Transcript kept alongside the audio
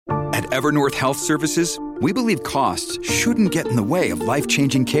At Evernorth Health Services, we believe costs shouldn't get in the way of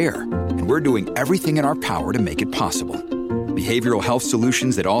life-changing care, and we're doing everything in our power to make it possible. Behavioral health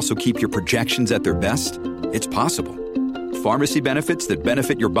solutions that also keep your projections at their best? It's possible. Pharmacy benefits that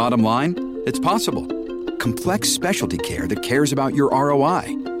benefit your bottom line? It's possible. Complex specialty care that cares about your ROI?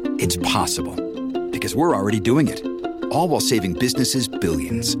 It's possible. Because we're already doing it. All while saving businesses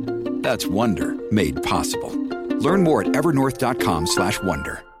billions. That's Wonder made possible. Learn more at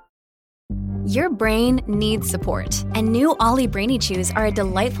evernorth.com/wonder. Your brain needs support, and new Ollie Brainy Chews are a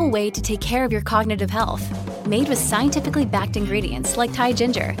delightful way to take care of your cognitive health. Made with scientifically backed ingredients like Thai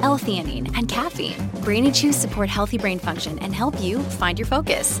ginger, L-theanine, and caffeine, Brainy Chews support healthy brain function and help you find your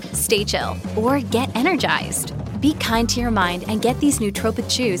focus, stay chill, or get energized. Be kind to your mind and get these nootropic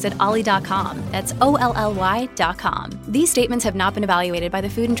chews at ollie.com. That's OLLY.com. These statements have not been evaluated by the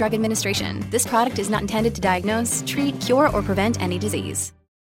Food and Drug Administration. This product is not intended to diagnose, treat, cure, or prevent any disease.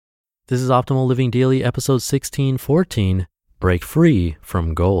 This is Optimal Living Daily, episode 1614, Break Free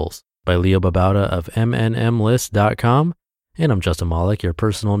from Goals, by Leo Babauta of MNMlist.com. And I'm Justin Malik, your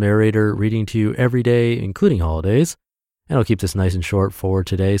personal narrator, reading to you every day, including holidays. And I'll keep this nice and short for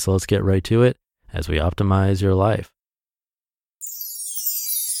today, so let's get right to it as we optimize your life.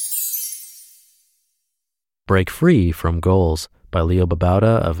 Break Free from Goals, by Leo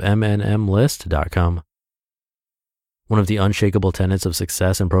Babauta of MNMlist.com. One of the unshakable tenets of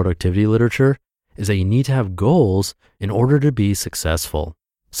success and productivity literature is that you need to have goals in order to be successful.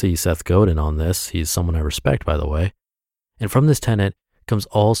 See Seth Godin on this. He's someone I respect, by the way. And from this tenet comes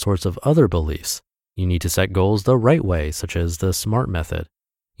all sorts of other beliefs. You need to set goals the right way, such as the SMART method.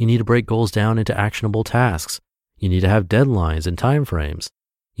 You need to break goals down into actionable tasks. You need to have deadlines and timeframes.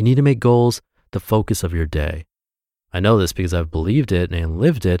 You need to make goals the focus of your day. I know this because I've believed it and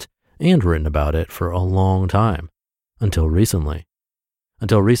lived it and written about it for a long time. Until recently.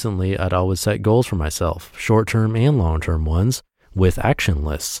 I'd always set goals for myself, short-term and long-term ones, with action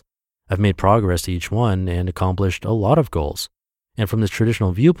lists. I've made progress to each one and accomplished a lot of goals. And from this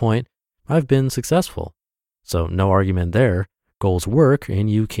traditional viewpoint, I've been successful. So no argument there. Goals work and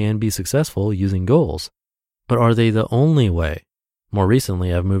you can be successful using goals. But are they the only way? More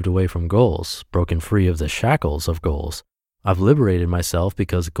recently, I've moved away from goals, broken free of the shackles of goals. I've liberated myself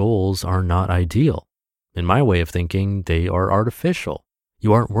because goals are not ideal. In my way of thinking, they are artificial.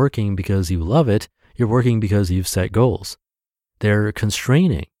 You aren't working because you love it, you're working because you've set goals. They're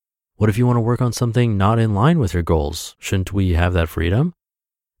constraining. What if you want to work on something not in line with your goals? Shouldn't we have that freedom?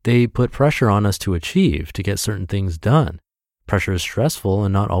 They put pressure on us to achieve, to get certain things done. Pressure is stressful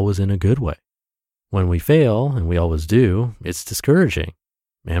and not always in a good way. When we fail, and we always do, it's discouraging.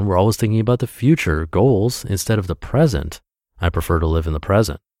 And we're always thinking about the future goals instead of the present. I prefer to live in the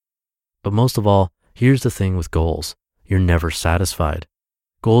present. But most of all, here's the thing with goals. You're never satisfied.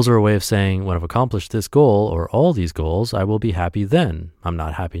 Goals are a way of saying, when I've accomplished this goal or all these goals, I will be happy then. I'm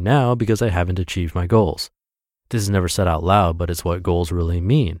not happy now because I haven't achieved my goals. This is never said out loud, but it's what goals really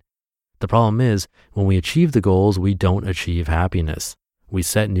mean. The problem is, when we achieve the goals, we don't achieve happiness. We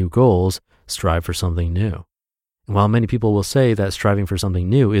set new goals, strive for something new. And while many people will say that striving for something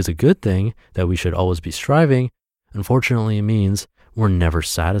new is a good thing, that we should always be striving, unfortunately it means we're never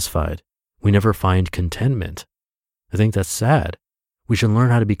satisfied. We never find contentment. I think that's sad. We should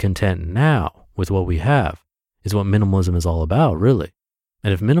learn how to be content now with what we have, is what minimalism is all about, really.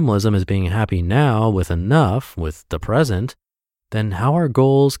 And if minimalism is being happy now with enough, with the present, then how are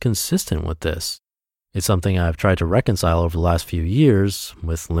goals consistent with this? It's something I've tried to reconcile over the last few years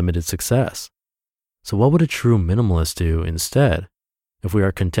with limited success. So what would a true minimalist do instead? If we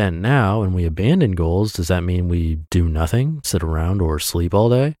are content now and we abandon goals, does that mean we do nothing, sit around, or sleep all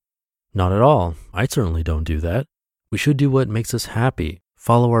day? Not at all. I certainly don't do that. We should do what makes us happy,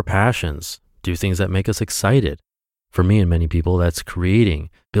 follow our passions, do things that make us excited. For me and many people, that's creating,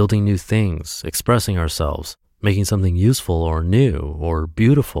 building new things, expressing ourselves, making something useful or new or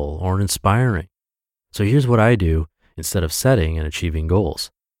beautiful or inspiring. So here's what I do instead of setting and achieving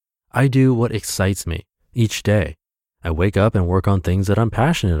goals. I do what excites me each day. I wake up and work on things that I'm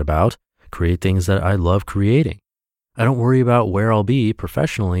passionate about, create things that I love creating. I don't worry about where I'll be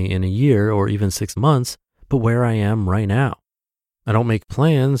professionally in a year or even 6 months, but where I am right now. I don't make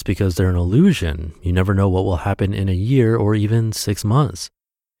plans because they're an illusion. You never know what will happen in a year or even 6 months.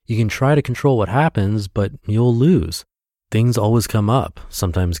 You can try to control what happens, but you'll lose. Things always come up,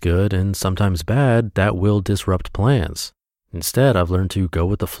 sometimes good and sometimes bad, that will disrupt plans. Instead, I've learned to go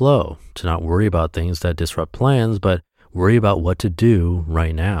with the flow, to not worry about things that disrupt plans, but worry about what to do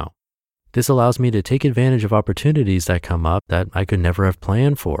right now. This allows me to take advantage of opportunities that come up that I could never have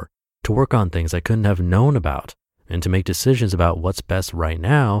planned for, to work on things I couldn't have known about, and to make decisions about what's best right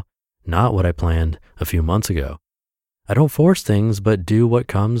now not what I planned a few months ago. I don't force things, but do what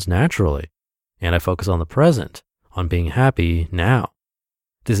comes naturally. And I focus on the present, on being happy now.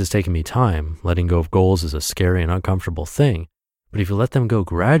 This has taken me time. Letting go of goals is a scary and uncomfortable thing, but if you let them go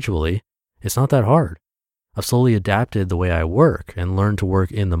gradually, it's not that hard. I've slowly adapted the way I work and learned to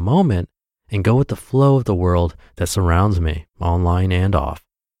work in the moment and go with the flow of the world that surrounds me, online and off.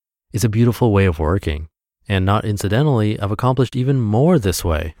 It's a beautiful way of working. And not incidentally, I've accomplished even more this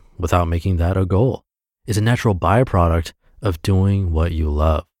way without making that a goal. It's a natural byproduct of doing what you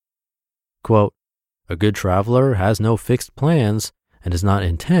love. Quote, a good traveler has no fixed plans and is not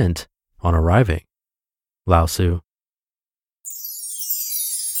intent on arriving. Lao Tzu.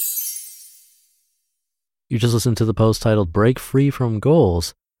 You just listened to the post titled Break Free from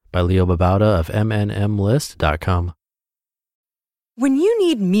Goals by Leo Babauta of MNMList.com. When you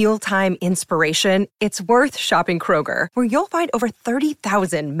need mealtime inspiration, it's worth shopping Kroger, where you'll find over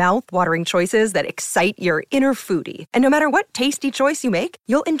 30,000 mouth-watering choices that excite your inner foodie. And no matter what tasty choice you make,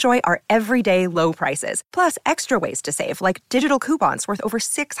 you'll enjoy our everyday low prices, plus extra ways to save, like digital coupons worth over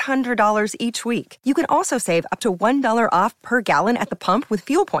 $600 each week. You can also save up to $1 off per gallon at the pump with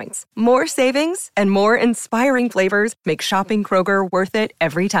fuel points. More savings and more inspiring flavors make shopping Kroger worth it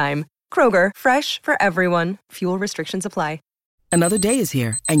every time. Kroger, fresh for everyone. Fuel restrictions apply. Another day is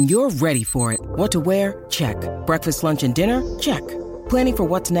here, and you're ready for it. What to wear? Check. Breakfast, lunch, and dinner? Check. Planning for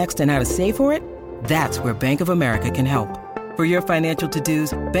what's next and how to save for it? That's where Bank of America can help. For your financial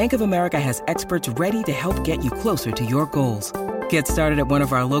to-dos, Bank of America has experts ready to help get you closer to your goals. Get started at one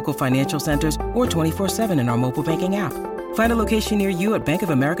of our local financial centers or 24/7 in our mobile banking app. Find a location near you at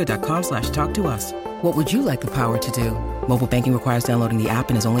bankofamerica.com/talktous. What would you like the power to do? Mobile banking requires downloading the app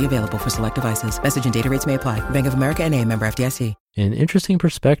and is only available for select devices. Message and data rates may apply. Bank of America NA, member FDIC. An interesting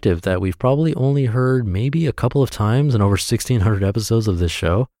perspective that we've probably only heard maybe a couple of times in over 1,600 episodes of this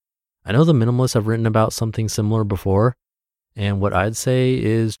show. I know the minimalists have written about something similar before, and what I'd say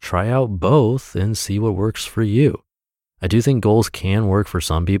is try out both and see what works for you. I do think goals can work for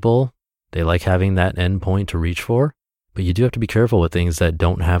some people. They like having that end point to reach for, but you do have to be careful with things that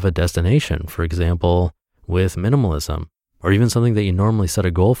don't have a destination. For example, with minimalism, or even something that you normally set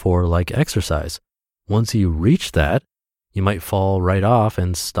a goal for, like exercise. Once you reach that, you might fall right off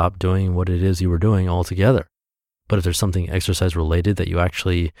and stop doing what it is you were doing altogether. But if there's something exercise related that you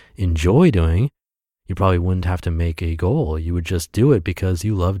actually enjoy doing, you probably wouldn't have to make a goal. You would just do it because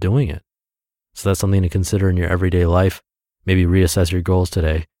you love doing it. So that's something to consider in your everyday life. Maybe reassess your goals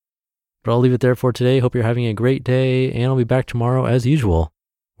today. But I'll leave it there for today. Hope you're having a great day, and I'll be back tomorrow as usual,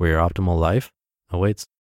 where your optimal life awaits.